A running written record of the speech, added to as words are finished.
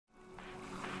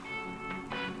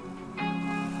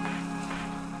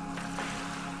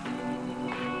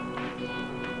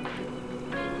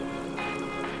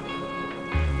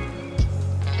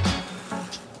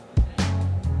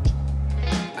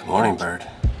Morning, bird.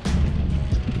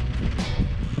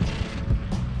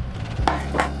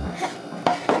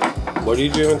 What are you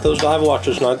doing with those dive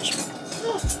watches, Nugs?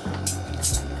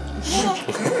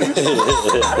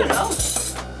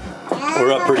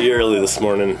 We're up pretty early this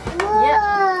morning.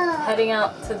 Yeah, heading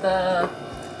out to the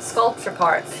sculpture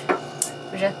park,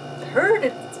 which I heard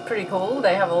it's pretty cool.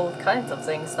 They have all kinds of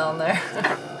things down there.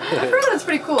 I've heard that it's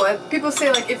pretty cool. People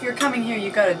say, like, if you're coming here, you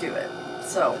gotta do it.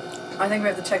 So I think we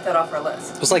have to check that off our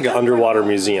list. It's like an underwater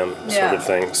museum sort of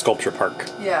thing, sculpture park.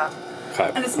 Yeah. Okay.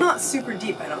 And it's not super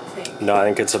deep, I don't think. No, I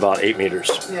think it's about 8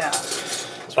 meters. Yeah.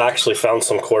 I actually found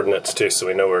some coordinates too, so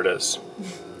we know where it is.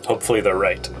 Hopefully they're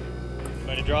right.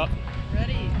 Ready to drop?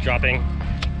 Ready. Dropping.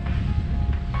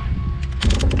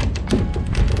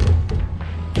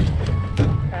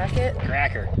 Crack it.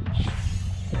 Cracker.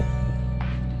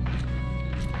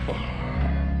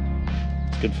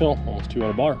 Good fill, almost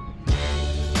 200 bar.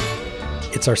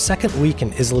 It's our second week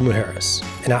in Isla Mujeres,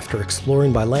 and after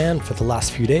exploring by land for the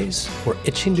last few days, we're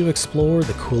itching to explore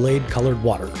the Kool-Aid colored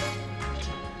water.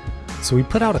 So we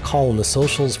put out a call on the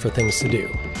socials for things to do,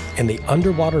 and the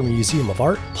Underwater Museum of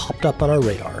Art popped up on our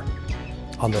radar.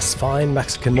 On this fine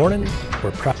Mexican morning,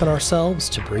 we're prepping ourselves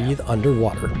to breathe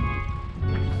underwater.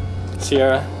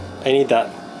 Sierra, I need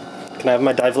that. Can I have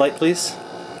my dive light, please?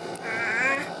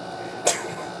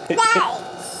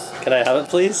 Can I have it,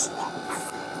 please?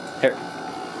 Here.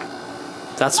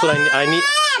 That's what I need.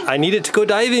 I need it to go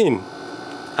diving.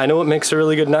 I know it makes a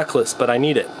really good necklace, but I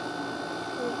need it.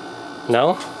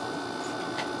 No?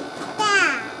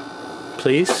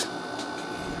 Please?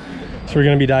 So we're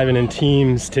gonna be diving in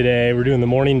teams today. We're doing the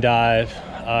morning dive,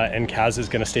 and Kaz is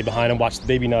gonna stay behind and watch the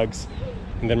baby nugs.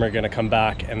 And then we're gonna come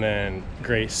back, and then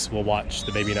Grace will watch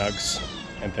the baby nugs,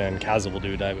 and then Kaz will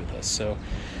do a dive with us. So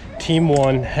team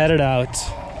 1 headed out.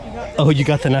 Oh, you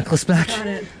got the necklace back? Got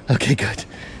it. Okay, good.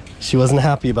 She wasn't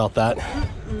happy about that.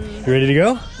 You ready to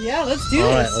go? Yeah, let's do this.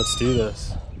 All right, let's do this.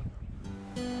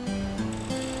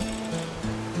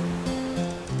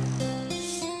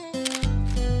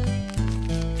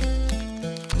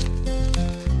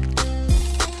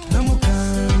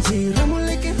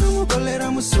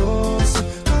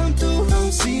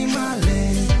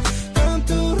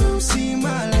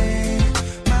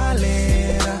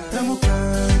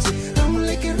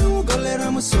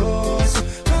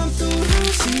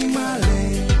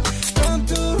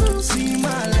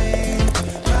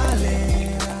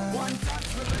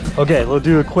 Okay, we'll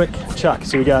do a quick check.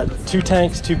 So we got 2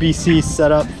 tanks, 2 BCs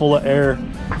set up full of air.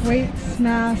 Weights,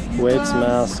 masks. Weights,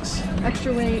 gloves, masks.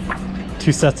 Extra weight.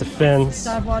 2 sets of fins.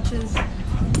 Dive watches.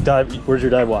 Where's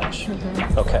your dive watch?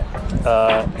 Okay.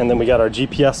 And then we got our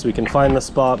GPS so we can find the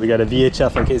spot. We got a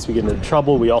VHF in case we get into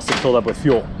trouble. We also filled up with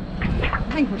fuel.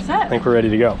 I think we're set. I think we're ready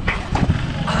to go.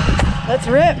 Let's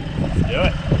rip. Let's do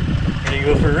it. Ready to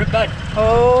go for a rip, bud?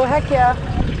 Oh, heck yeah.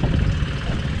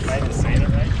 Am I just saying it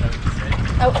right?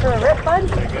 Out for a rip, bud? Is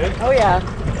that good? Oh, yeah.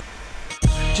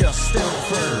 Just still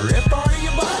for a rip on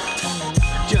your butt.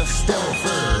 Just still for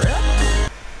a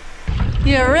rip.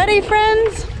 You ready,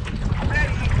 friends?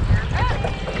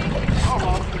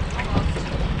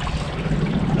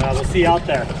 We'll see you out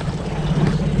there.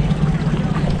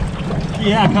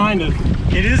 Yeah, kind of.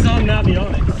 It is on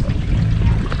Navionics.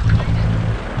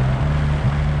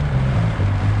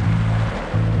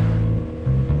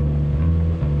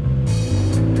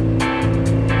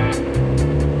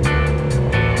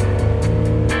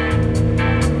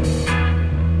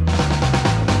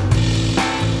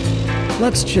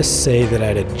 Let's just say that I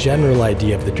had a general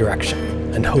idea of the direction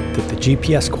and hoped that the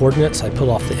GPS coordinates I pulled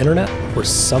off the internet were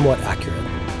somewhat accurate.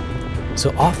 So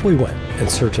off we went in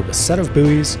search of a set of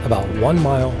buoys about 1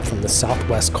 mile from the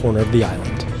southwest corner of the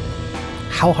island.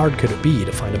 How hard could it be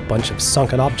to find a bunch of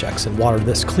sunken objects in water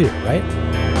this clear, right?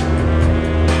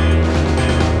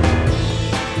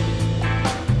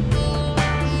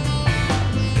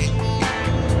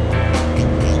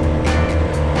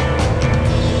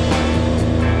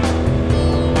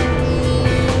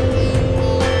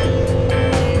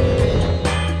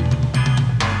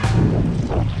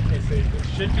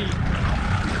 Should be 2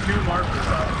 markers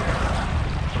out there.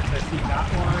 I see that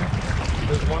one.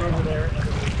 There's one over there, and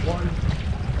there's one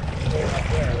way up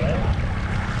there, right?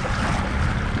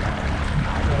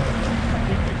 So I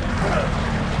think we can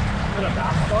put a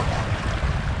mask on.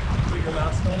 Take a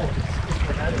mask on and just stick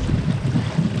your head in.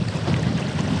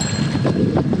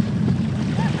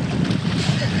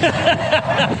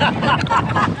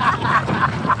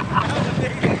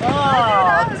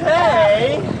 Oh,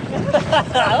 Tay!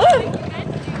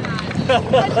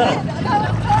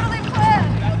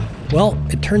 Well,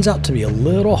 it turns out to be a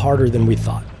little harder than we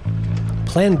thought.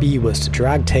 Plan B was to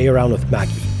drag Tay around with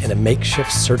Maggie in a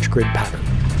makeshift search grid pattern.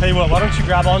 Tell you what, why don't you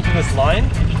grab onto this line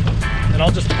and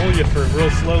I'll just pull you for real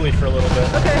slowly for a little bit.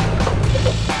 Okay.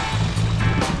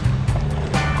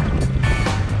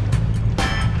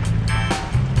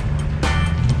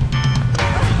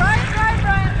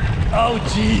 Oh,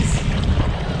 jeez.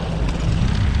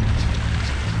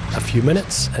 A few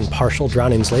minutes and partial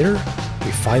drownings later,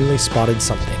 we finally spotted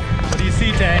something. What do you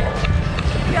see, Tay?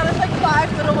 Yeah, there's like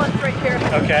 5 little ones right here.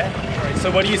 Okay. All right,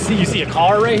 so what do you see? You see a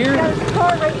car right here? Yeah, there's a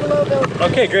car right below those.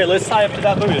 Okay, great. Let's tie up to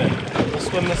that buoy then. We'll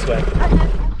swim this way. All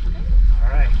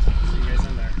right. See you guys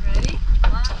in there. Ready?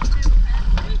 1, 2, and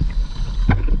 3.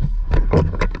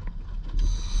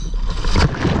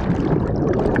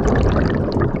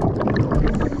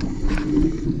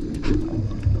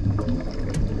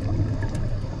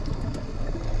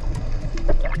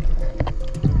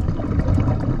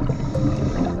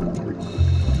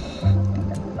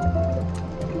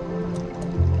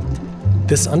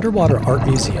 This underwater art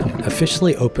museum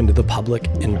officially opened to the public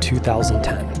in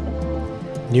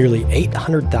 2010. Nearly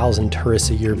 800,000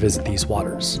 tourists a year visit these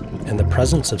waters, and the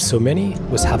presence of so many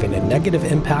was having a negative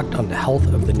impact on the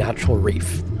health of the natural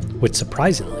reef, which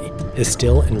surprisingly is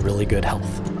still in really good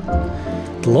health.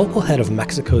 The local head of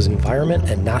Mexico's Environment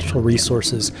and Natural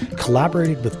Resources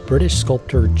collaborated with British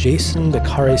sculptor Jason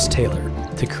Becares Taylor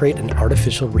to create an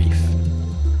artificial reef.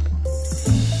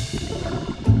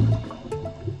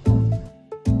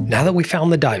 Now that we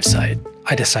found the dive site,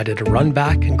 I decided to run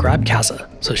back and grab Kaza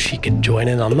so she could join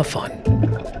in on the fun.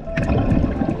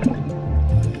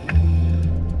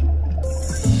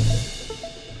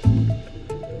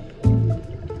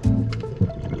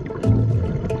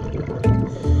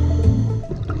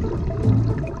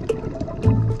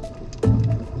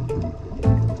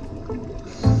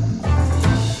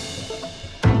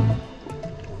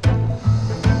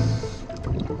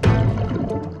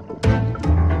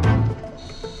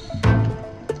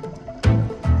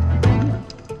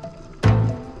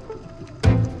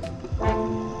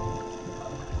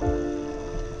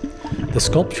 The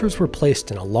sculptures were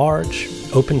placed in a large,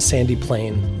 open sandy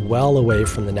plain well away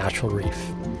from the natural reef.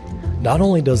 Not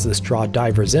only does this draw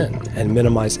divers in and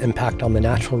minimize impact on the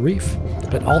natural reef,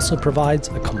 but also provides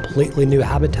a completely new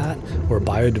habitat where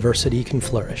biodiversity can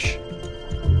flourish.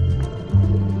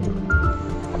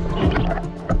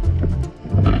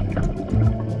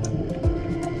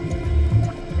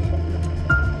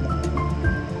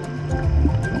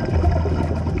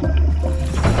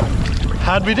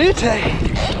 How'd we do, Tay?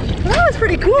 That was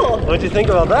pretty cool. What'd you think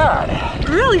about that?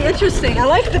 Really interesting. I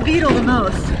like the beetle the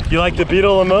most. You like the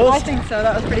beetle the most? I think so.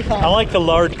 That was pretty fun. I like the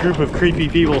large group of creepy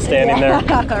people standing there.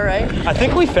 All right. I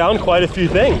think we found quite a few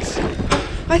things.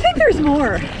 I think there's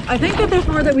more. I think that there's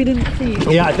more that we didn't see.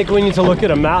 Yeah, I think we need to look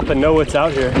at a map and know what's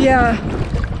out here. Yeah.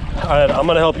 All right, I'm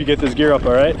gonna help you get this gear up,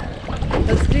 all right?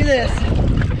 Let's do this.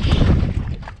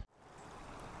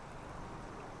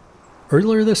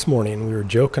 Earlier this morning, we were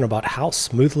joking about how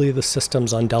smoothly the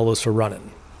systems on Delos were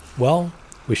running. Well,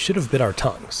 we should have bit our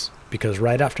tongues, because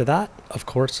right after that, of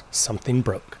course, something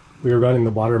broke. We were running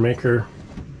the water maker,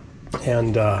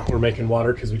 and we're making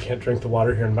water because we can't drink the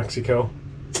water here in Mexico.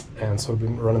 And so we've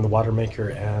been running the water maker,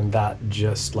 and that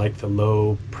just like the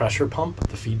low pressure pump,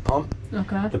 the feed pump,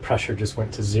 the pressure just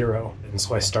went to 0. And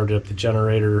so I started up the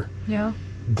generator. Yeah.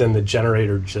 Then the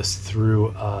generator just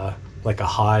threw like a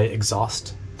high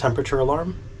exhaust temperature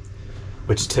alarm,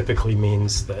 which typically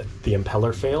means that the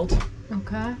impeller failed.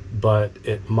 Okay. But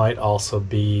it might also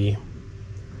be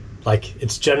like,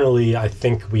 it's generally, I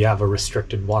think we have a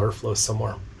restricted water flow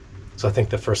somewhere. So I think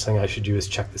the first thing I should do is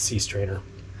check the sea strainer.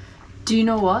 Do you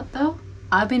know what though?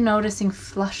 I've been noticing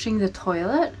flushing the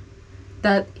toilet,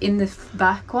 that in the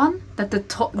back one, that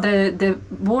the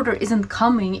water isn't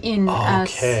coming in as...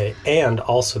 Okay, and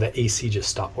also the AC just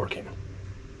stopped working,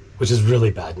 which is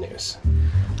really bad news.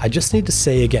 I just need to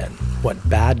say again what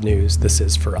bad news this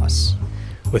is for us.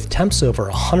 With temps over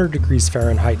 100 degrees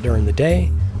Fahrenheit during the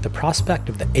day, the prospect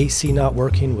of the AC not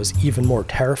working was even more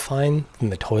terrifying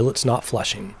than the toilets not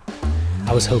flushing.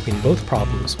 I was hoping both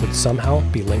problems would somehow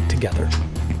be linked together.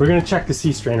 We're gonna check the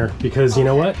sea strainer because you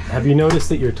know what? Have you noticed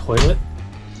that your toilet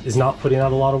is not putting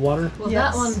out a lot of water? Well,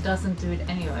 Yes. that one doesn't do it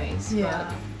anyways.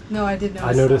 Yeah. No, I did notice.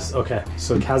 I noticed, okay,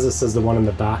 so Kaza says the one in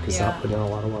the back is not putting out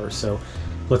a lot of water, so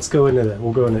let's go into that.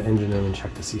 We'll go into engine room and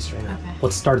check the sea strainer. Okay.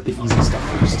 Let's start the easy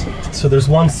stuff first. So there's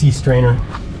one sea strainer.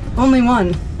 Only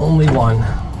one. Only one,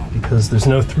 because there's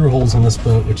no through holes in this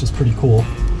boat, which is pretty cool.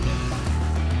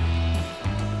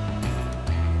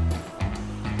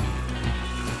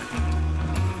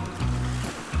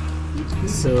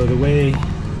 So the way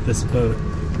this boat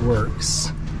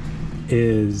works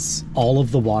is all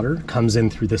of the water comes in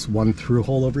through this one through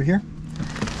hole over here.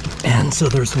 And so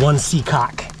there's one sea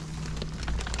cock.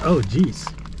 Oh, geez.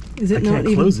 Is it I not can't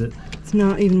even? close it. It's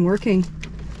not even working.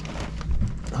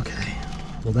 Okay.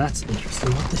 Well, that's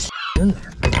interesting. What the shit in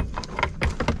there?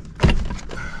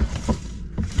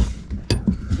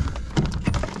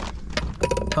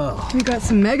 Oh. We got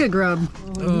some mega grub.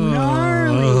 Oh,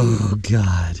 gnarly. Oh,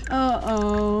 God.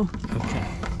 Uh-oh. Okay.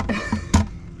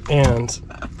 And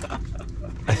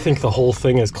I think the whole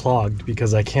thing is clogged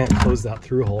because I can't close that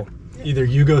through hole. Either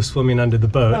you go swimming under the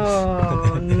boat.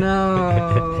 Oh,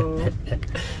 no.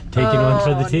 Taking one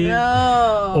for the team.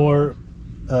 No. Or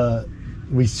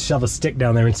we shove a stick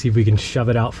down there and see if we can shove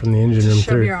it out from the engine room Shove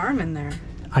through. your arm in there.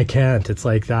 I can't. It's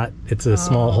like that. It's a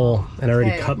small hole, and I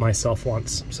already okay. cut myself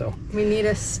once. So We need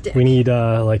a stick. we need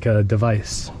like a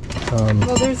device.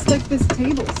 Well, there's like this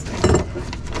table stick.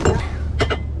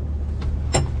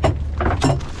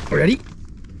 Ready?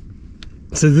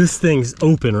 So this thing's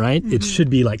open, right? It should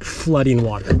be like flooding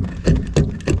water.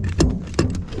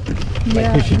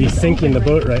 Yeah, We should be sinking the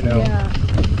boat right now. Yeah.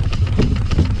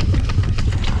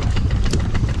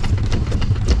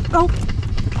 Oh.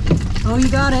 Oh, you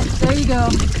got it. There you go.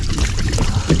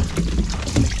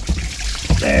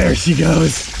 There she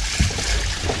goes.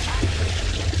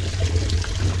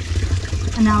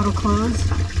 And now it'll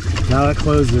close. Now it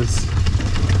closes.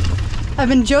 I've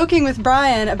been joking with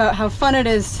Brian about how fun it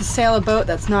is to sail a boat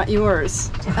that's not yours.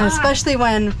 And especially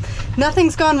when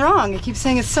nothing's gone wrong. I keep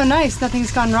saying it's so nice, nothing's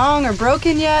gone wrong or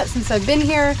broken yet since I've been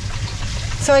here.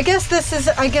 So I guess this is,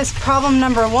 problem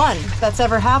number one that's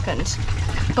ever happened.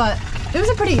 But it was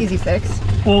a pretty easy fix.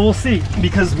 Well, we'll see,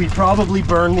 because we probably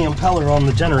burned the impeller on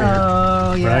the generator.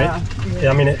 Oh, yeah. Right? Yeah,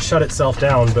 I mean, it shut itself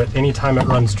down, but anytime it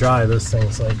runs dry, those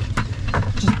things like...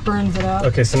 Just burns it up.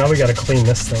 Okay, so now we gotta clean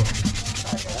this thing.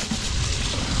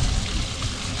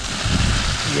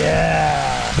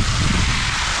 Yeah!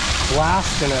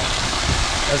 Blasting it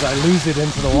as I lose it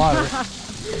into the water.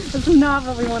 That's not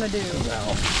what we want to do.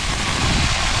 No.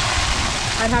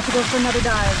 I'd have to go for another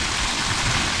dive.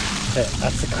 Okay,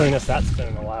 that's the cleanest that's been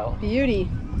in a while. Beauty.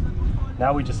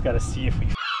 Now we just gotta see if we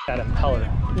that impeller.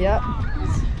 Yep.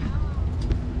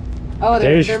 Oh,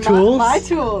 There's your tools. My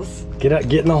tools. Get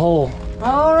in the hole.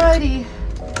 Alrighty.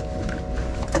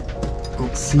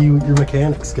 Let's see your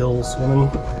mechanic skills, woman.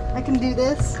 I can do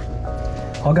this.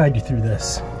 I'll guide you through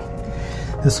this.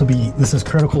 This is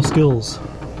critical skills.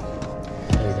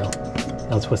 There you go.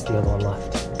 Now twist the other one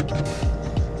left.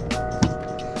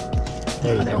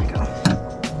 There you go. We go.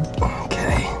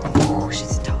 Okay. Oh,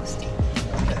 she's toasty.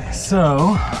 Okay.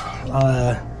 So,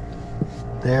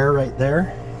 right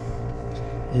there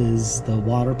is the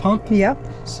water pump. Yep.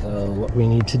 So what we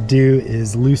need to do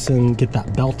is get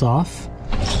that belt off.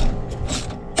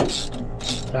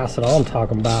 That's what I'm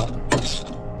talking about.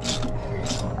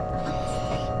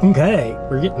 Okay,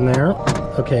 we're getting there.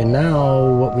 Okay,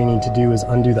 now what we need to do is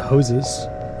undo the hoses.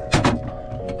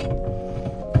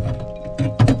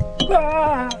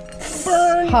 Ah,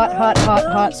 burn. Hot, hot, hot,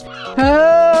 hot.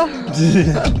 Ah.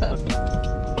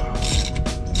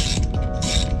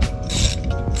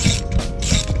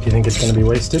 Do you think it's going to be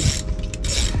wasted?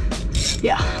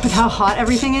 Yeah, with how hot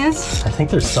everything is, I think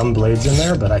there's some blades in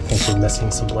there, but I think we're missing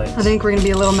some blades. I think we're gonna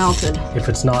be a little melted. If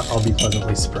it's not, I'll be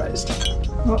pleasantly surprised.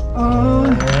 Uh-oh.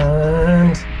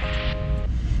 And...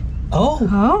 Oh!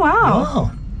 Oh, wow.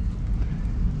 Wow.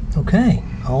 Okay,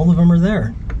 all of them are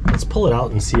there. Let's pull it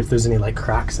out and see if there's any like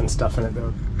cracks and stuff in it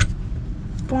though.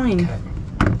 Boing. Okay.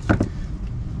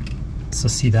 So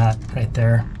see that right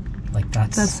there? Like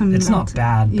it's some not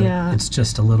bad, but yeah. it's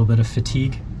just a little bit of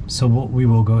fatigue. So we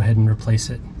will go ahead and replace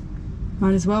it.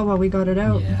 Might as well while we got it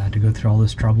out. Yeah, to go through all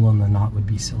this trouble and the knot would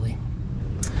be silly.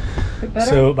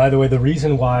 So, by the way, the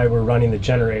reason why we're running the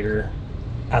generator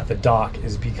at the dock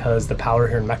is because the power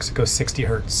here in Mexico is 60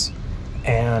 hertz.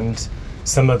 And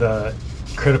some of the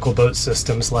critical boat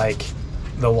systems like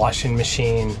the washing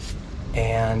machine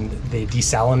and the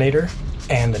desalinator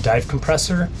and the dive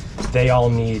compressor, they all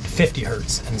need 50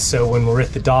 hertz. And so when we're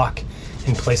at the dock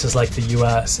in places like the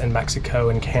US and Mexico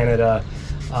and Canada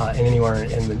and anywhere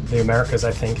in the Americas,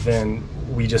 I think, then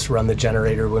we just run the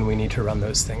generator when we need to run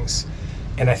those things.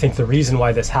 And I think the reason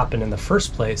why this happened in the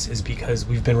first place is because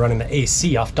we've been running the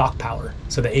AC off dock power.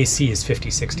 So the AC is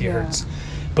 50, 60 hertz.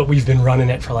 But we've been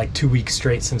running it for like 2 weeks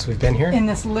straight since we've been here. In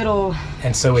this little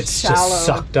And so it's shallow. just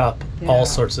sucked up all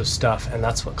sorts of stuff, and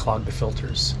that's what clogged the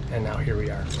filters. And now here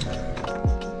we are.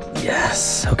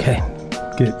 Yes, okay.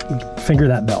 Good. Finger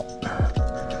that belt.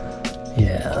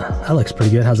 Yeah, that looks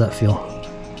pretty good. How's that feel?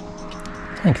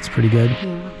 I think it's pretty good.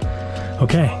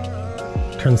 Okay,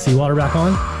 turn the seawater back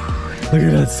on. Look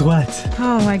at that sweat.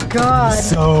 Oh my god. It's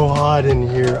so hot in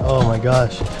here. Oh my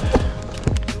gosh.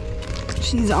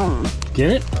 She's on. Get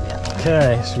it? Yeah.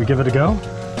 Okay, should we give it a go?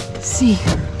 See.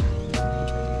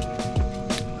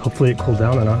 Hopefully it cooled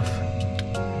down enough.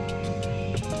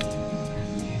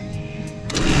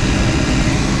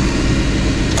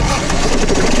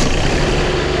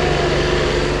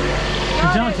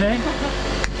 Good job, Tay.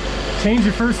 Change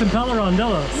your first impeller on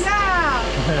Delos. Yeah!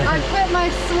 I put my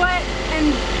sweat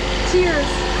and tears.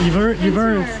 You've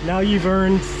earned, now you've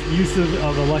earned use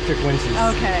of electric winches.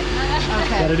 Okay.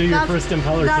 Okay. Gotta do your first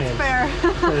impeller change. That's fair.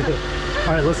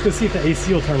 All right, let's go see if the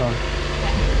AC will turn on.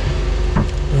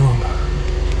 Boom,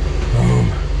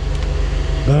 boom,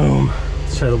 boom.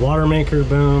 Let's try the water maker,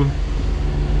 boom,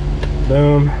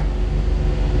 boom.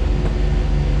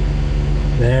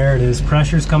 There it is,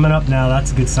 pressure's coming up now,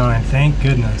 that's a good sign, thank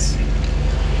goodness.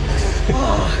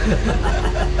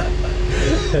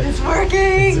 It's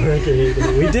working! It's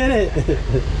working, we did it!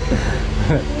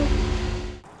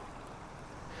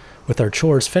 With our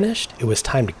chores finished, it was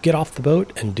time to get off the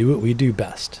boat and do what we do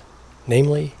best.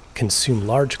 Namely, consume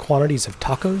large quantities of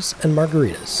tacos and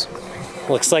margaritas.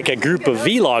 Looks like a group of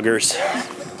vloggers.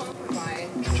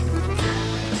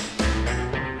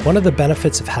 One of the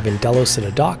benefits of having Delos at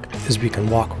a dock is we can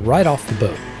walk right off the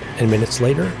boat, and minutes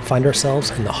later find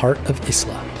ourselves in the heart of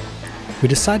Isla. We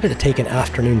decided to take an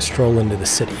afternoon stroll into the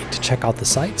city to check out the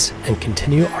sights and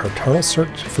continue our eternal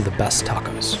search for the best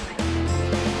tacos.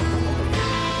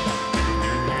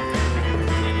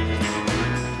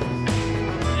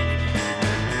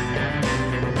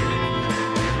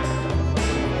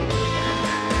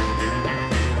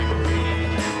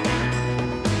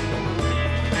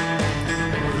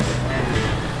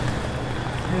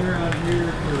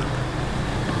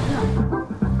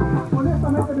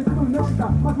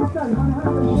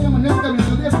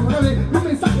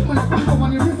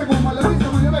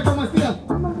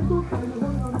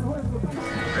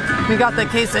 We got the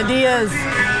quesadillas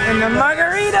and the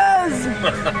margaritas.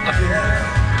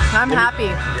 I'm happy.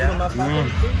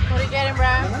 What are you getting,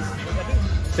 Brian?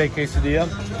 Steak quesadilla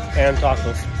and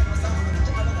tacos.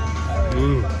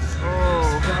 Mmm.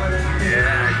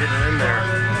 Yeah, getting in there.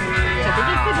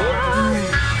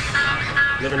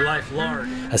 Living life large.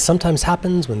 As sometimes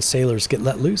happens when sailors get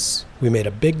let loose, we made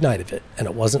a big night of it, and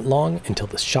it wasn't long until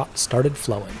the shot started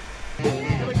flowing.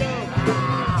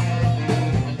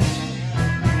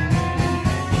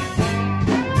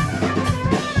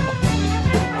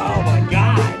 Oh my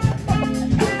God!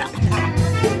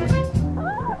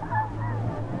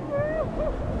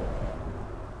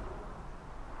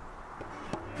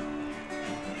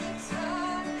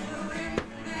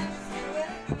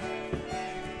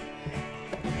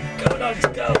 Go, dogs,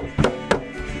 go!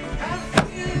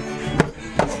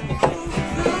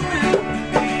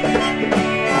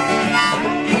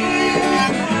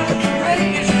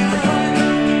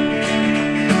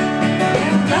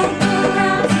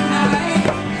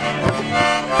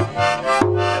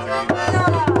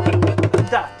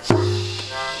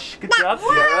 Good job,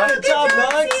 Sierra. Good job,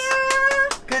 Max.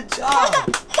 Good job.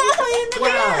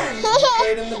 Wow.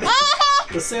 Played in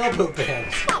the sailboat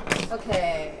band.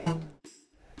 Okay.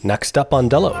 Next up on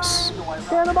Delos,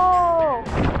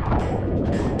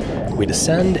 we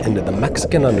descend into the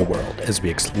Mexican underworld as we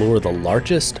explore the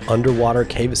largest underwater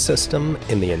cave system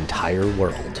in the entire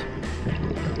world.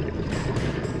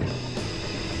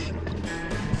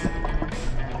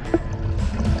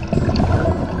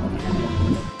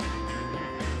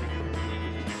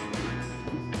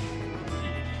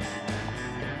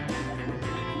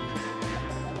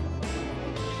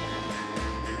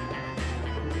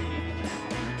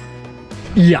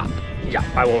 Yeah,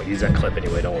 I won't use that clip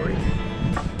anyway, don't worry.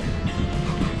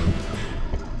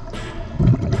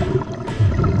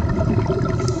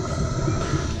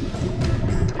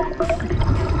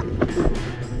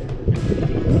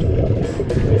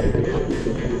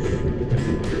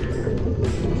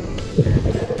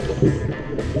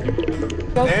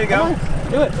 There you go.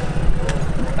 Do it.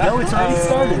 No, it's already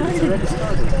started. It's already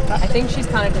started. I think she's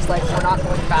kind of just like, we're not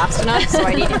going fast enough, so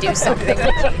I need to do something to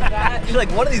change that. She's like,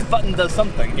 one of these buttons does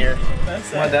something here.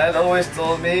 My dad always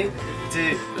told me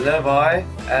to live high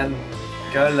and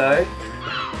go low,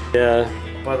 Yeah.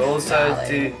 but also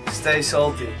to stay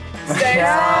salty. Stay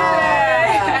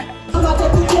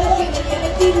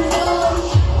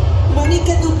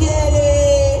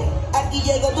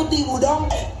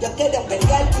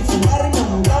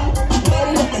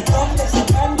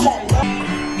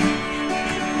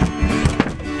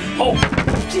Oh,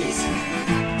 jeez.